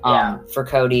 For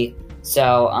Cody,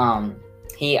 so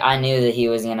I knew that he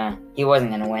wasn't gonna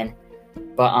win,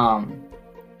 but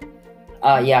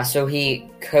so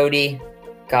Cody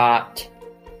got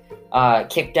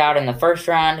kicked out in the first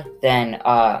round. Then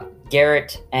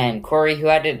Garrett and Corey, who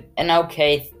had an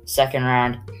okay second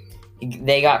round,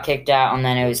 they got kicked out, and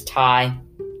then it was Ty,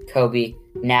 Coby,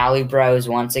 Nally Bros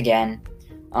once again,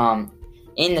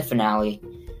 in the finale,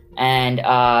 and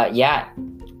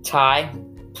Ty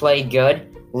played good.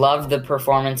 Loved the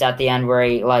performance at the end where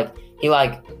he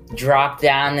dropped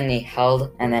down, then he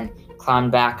held and then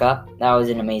climbed back up. That was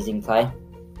an amazing play.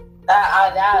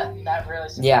 That really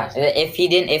surprised me. Yeah,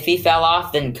 if he fell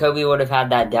off, then Coby would have had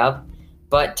that dub.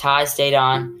 But Ty stayed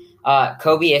on.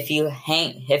 Coby, if he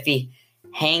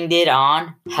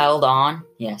held on.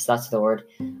 Yes, that's the word.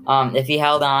 If he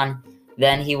held on,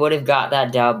 then he would have got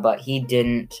that dub, but he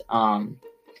didn't.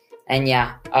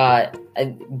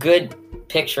 Good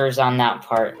pictures on that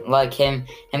part, like him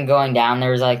going down.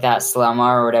 There was like that slow-mo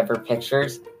or whatever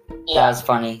pictures. That was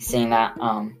funny seeing that.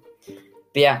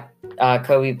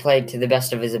 Coby played to the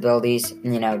best of his abilities.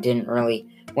 Didn't really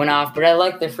win off, but I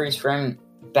like the freeze frame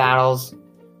battles.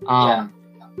 I'm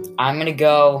gonna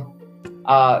go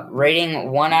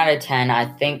rating 1 out of 10. I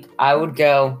think I would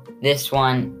go this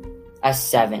one a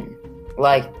 7.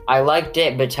 Like, I liked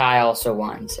it, but Ty also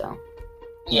won. So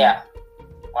yeah.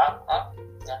 Wow.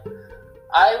 Yeah.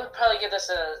 I would probably give this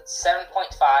a 7.5.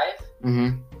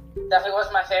 Mm-hmm. Definitely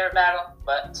wasn't my favorite battle,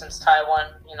 but since Ty won,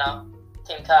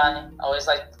 Team Ty, always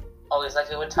like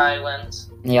it when Ty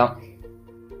wins. Yep.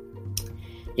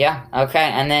 Yeah, okay,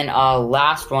 and then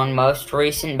last one, most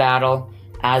recent battle,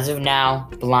 as of now,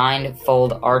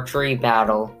 blindfold archery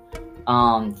battle,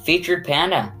 featured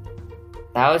Panda.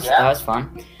 That was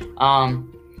fun.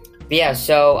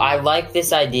 So I like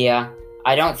this idea.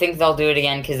 I don't think they'll do it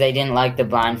again because they didn't like the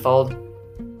blindfold.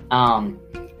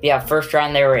 First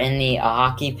round they were in the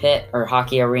hockey pit or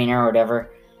hockey arena or whatever.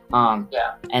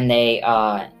 And they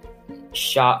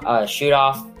shoot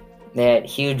off. They had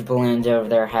huge balloons over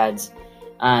their heads.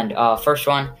 And first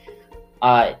one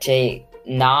to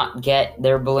not get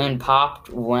their balloon popped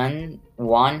won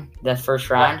the first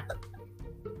round.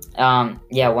 Went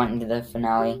into the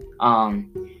finale.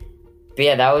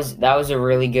 That was a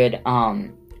really good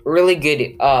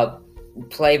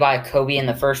play by Coby in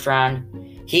the first round.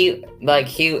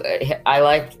 I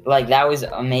liked that was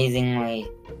amazingly,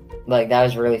 that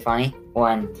was really funny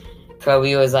when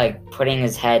Coby was putting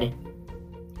his head,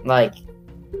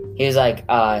 he was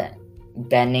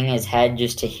bending his head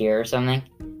just to hear something.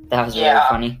 That was really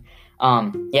funny.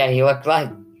 Yeah, he looked like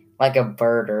a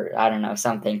bird or I don't know,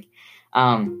 something.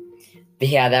 But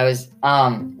yeah, that was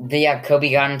but yeah, Coby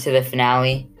got into the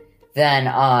finale.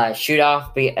 Then shoot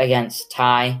off against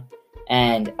Ty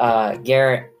and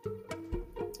Garrett.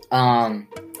 That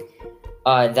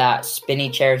spinny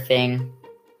chair thing.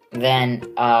 Then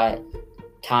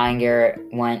Ty and Garrett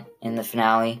went in the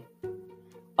finale.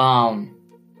 So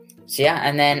yeah,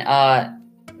 and then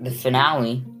the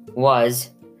finale was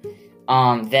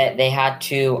that they had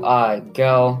to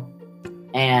go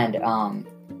and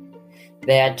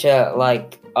they had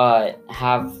to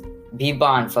have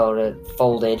B-Bond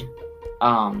folded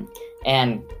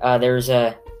and there was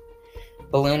a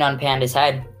balloon on Panda's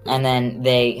head, and then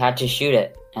they had to shoot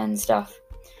it and stuff.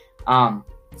 So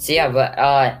yeah, but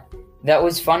that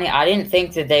was funny. I didn't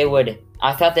think that they would.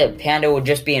 I thought that Panda would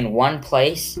just be in one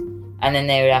place, and then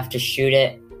they would have to shoot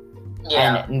it,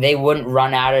 and they wouldn't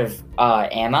run out of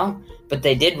ammo. But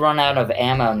they did run out of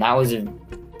ammo, and that was a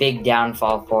big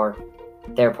downfall for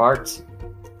their parts,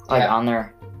 on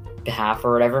their behalf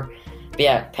or whatever. But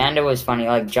yeah, Panda was funny,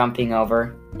 jumping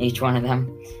over each one of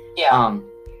them. Yeah.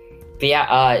 But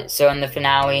yeah, so in the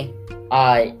finale,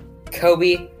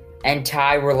 Coby and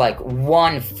Ty were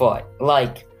 1 foot,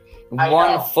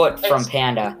 from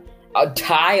Panda.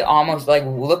 Ty almost,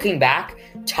 looking back,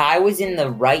 Ty was in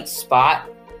the right spot.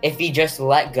 If he just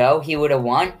let go, he would have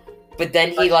won. But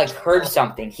then he, heard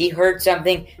something. He heard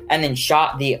something and then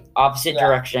shot the opposite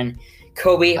direction.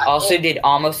 Coby also did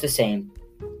almost the same.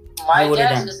 My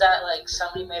guess is that,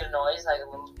 somebody made a noise, a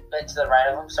little bit to the right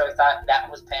of him, so he thought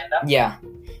that was Panda. Yeah.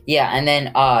 Yeah, and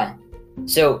then,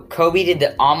 so Coby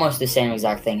did almost the same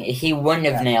exact thing. He wouldn't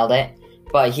have nailed it,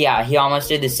 but yeah, he almost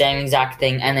did the same exact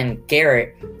thing, and then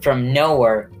Garrett, from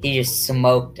nowhere, he just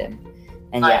smoked him.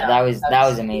 And yeah, that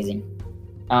was amazing.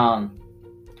 So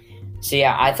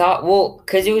yeah, I thought,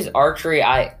 because it was archery,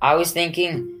 I was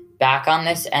thinking back on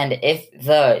this, and if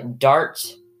the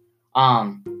darts,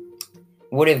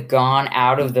 would have gone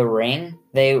out of the ring,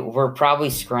 they were probably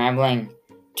scrambling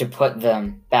to put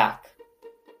them back.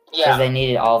 Yeah. Because they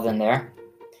needed all of them there.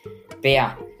 But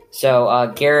yeah,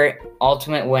 so Garrett,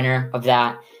 ultimate winner of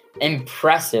that.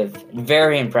 Impressive.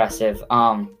 Very impressive.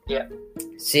 Yeah.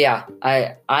 So yeah,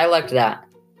 I liked that.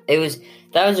 That was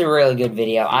a really good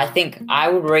video. I think I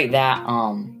would rate that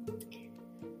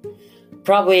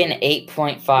probably an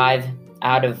 8.5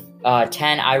 out of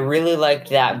 10. I really liked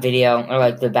that video,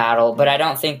 or the battle, but I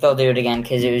don't think they'll do it again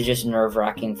because it was just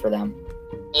nerve-wracking for them.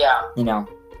 Yeah.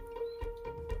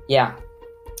 Yeah.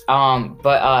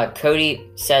 But Cody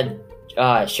said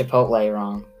Chipotle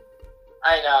wrong.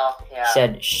 I know, yeah.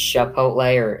 Said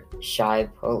Chipotle or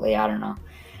Chipotle, I don't know.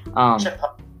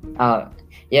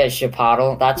 Yeah,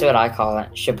 Chipotle. That's what I call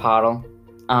it. Chipotle.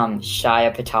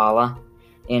 Shia Patala.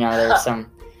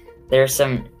 There's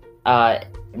some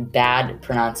bad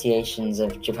pronunciations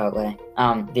of Chipotle.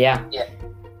 Yeah.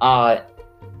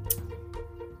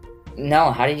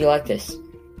 No, how did you like this?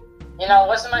 It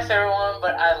wasn't my favorite one,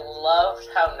 but I loved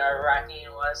how nerve-wracking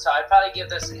it was, so I'd probably give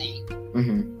this an 8.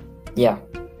 Mm-hmm. Yeah.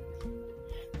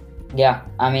 Yeah,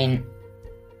 I mean,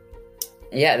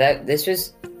 yeah, this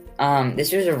was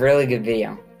a really good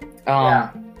video.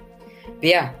 But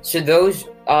yeah, so those,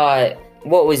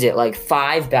 what was it,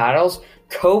 5 battles?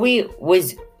 Coby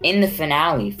was in the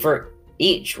finale for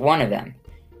each one of them.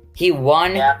 He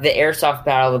won the airsoft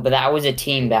battle, but that was a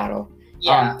team battle.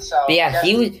 Yeah, but yeah,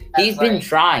 he's been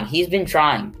trying. He's been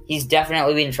trying. He's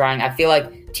definitely been trying. I feel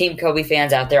like Team Coby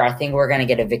fans out there, I think we're going to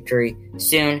get a victory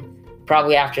soon,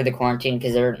 probably after the quarantine,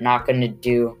 because they're not going to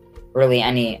do really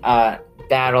any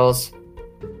battles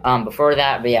before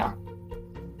that. But yeah,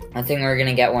 I think we're going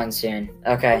to get one soon.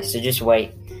 Okay, so just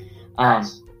wait. But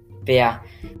yeah.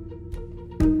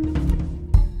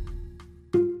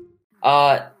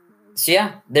 So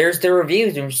yeah, there's the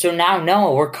reviews. So now,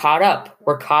 Noah, we're caught up.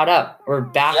 We're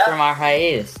back from our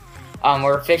hiatus.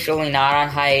 We're officially not on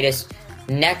hiatus.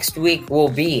 Next week will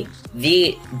be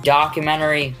the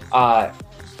documentary,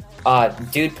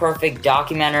 Dude Perfect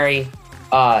documentary,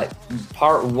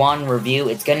 part 1 review.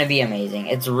 It's gonna be amazing.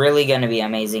 It's really gonna be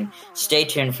amazing. Stay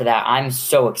tuned for that. I'm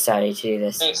so excited to do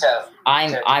this. Me too.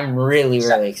 I'm really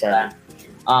excited.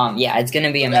 Yeah, it's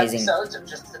gonna be amazing. Episodes of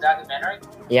just the documentary?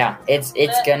 Yeah, it's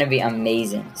gonna be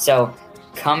amazing. So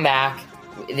come back.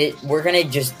 We're gonna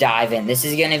just dive in. This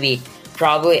is gonna be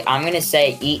probably, I'm gonna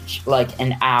say, each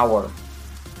an hour,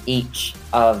 each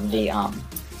of the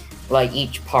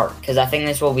each part, because I think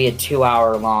this will be a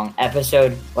 2-hour long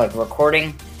episode,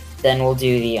 recording. Then we'll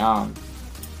do the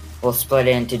we'll split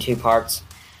it into 2 parts.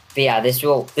 But yeah, this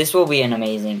will be an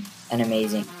amazing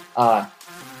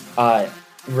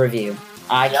review.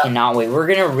 I cannot wait. We're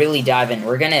gonna really dive in.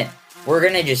 We're gonna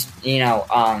just,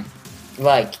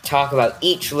 talk about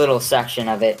each little section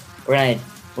of it. We're gonna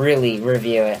really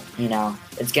review it.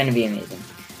 It's gonna be amazing.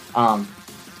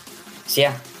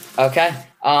 Okay.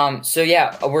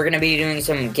 We're gonna be doing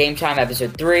some Game Time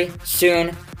episode 3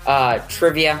 soon.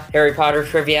 Trivia, Harry Potter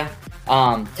trivia.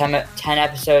 10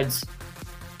 episodes.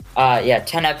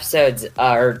 10 episodes,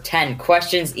 or 10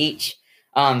 questions each.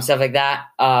 Stuff like that.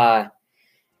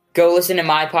 Go listen to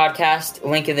my podcast.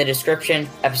 Link in the description.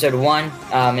 Episode 1,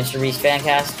 Mr. Reese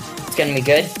Fancast. It's gonna be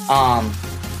good.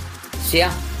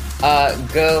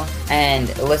 Go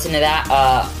and listen to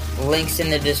that. Links in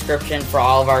the description for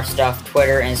all of our stuff,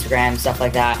 Twitter, Instagram, stuff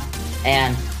like that.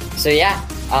 And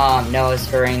Noah's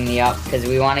hurrying me up because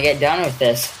we want to get done with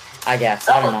this, I guess.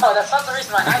 I don't know. No, that's not the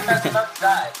reason my iPad's about to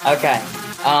die. Okay.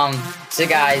 So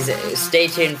guys, stay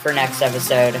tuned for next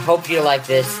episode. Hope you like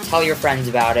this. Tell your friends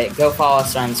about it. Go follow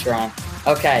us on Instagram.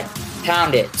 Okay.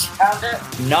 Pound it. Pound it.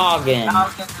 Noggin.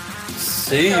 Noggin.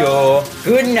 See ya.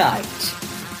 Good night.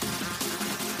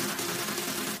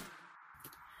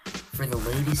 For the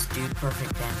latest Dude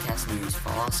Perfect Fancast news,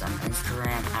 follow us on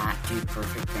Instagram at Dude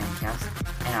Perfect Fancast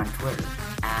and on Twitter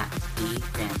at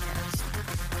DFancast.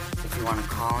 If you want to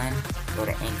call in, go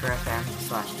to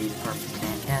Anchor.fm/Dude Perfect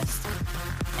Fancast.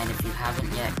 And if you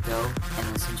haven't yet, go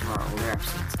and listen to our older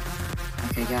episodes.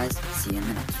 Okay guys, see you in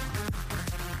the next one.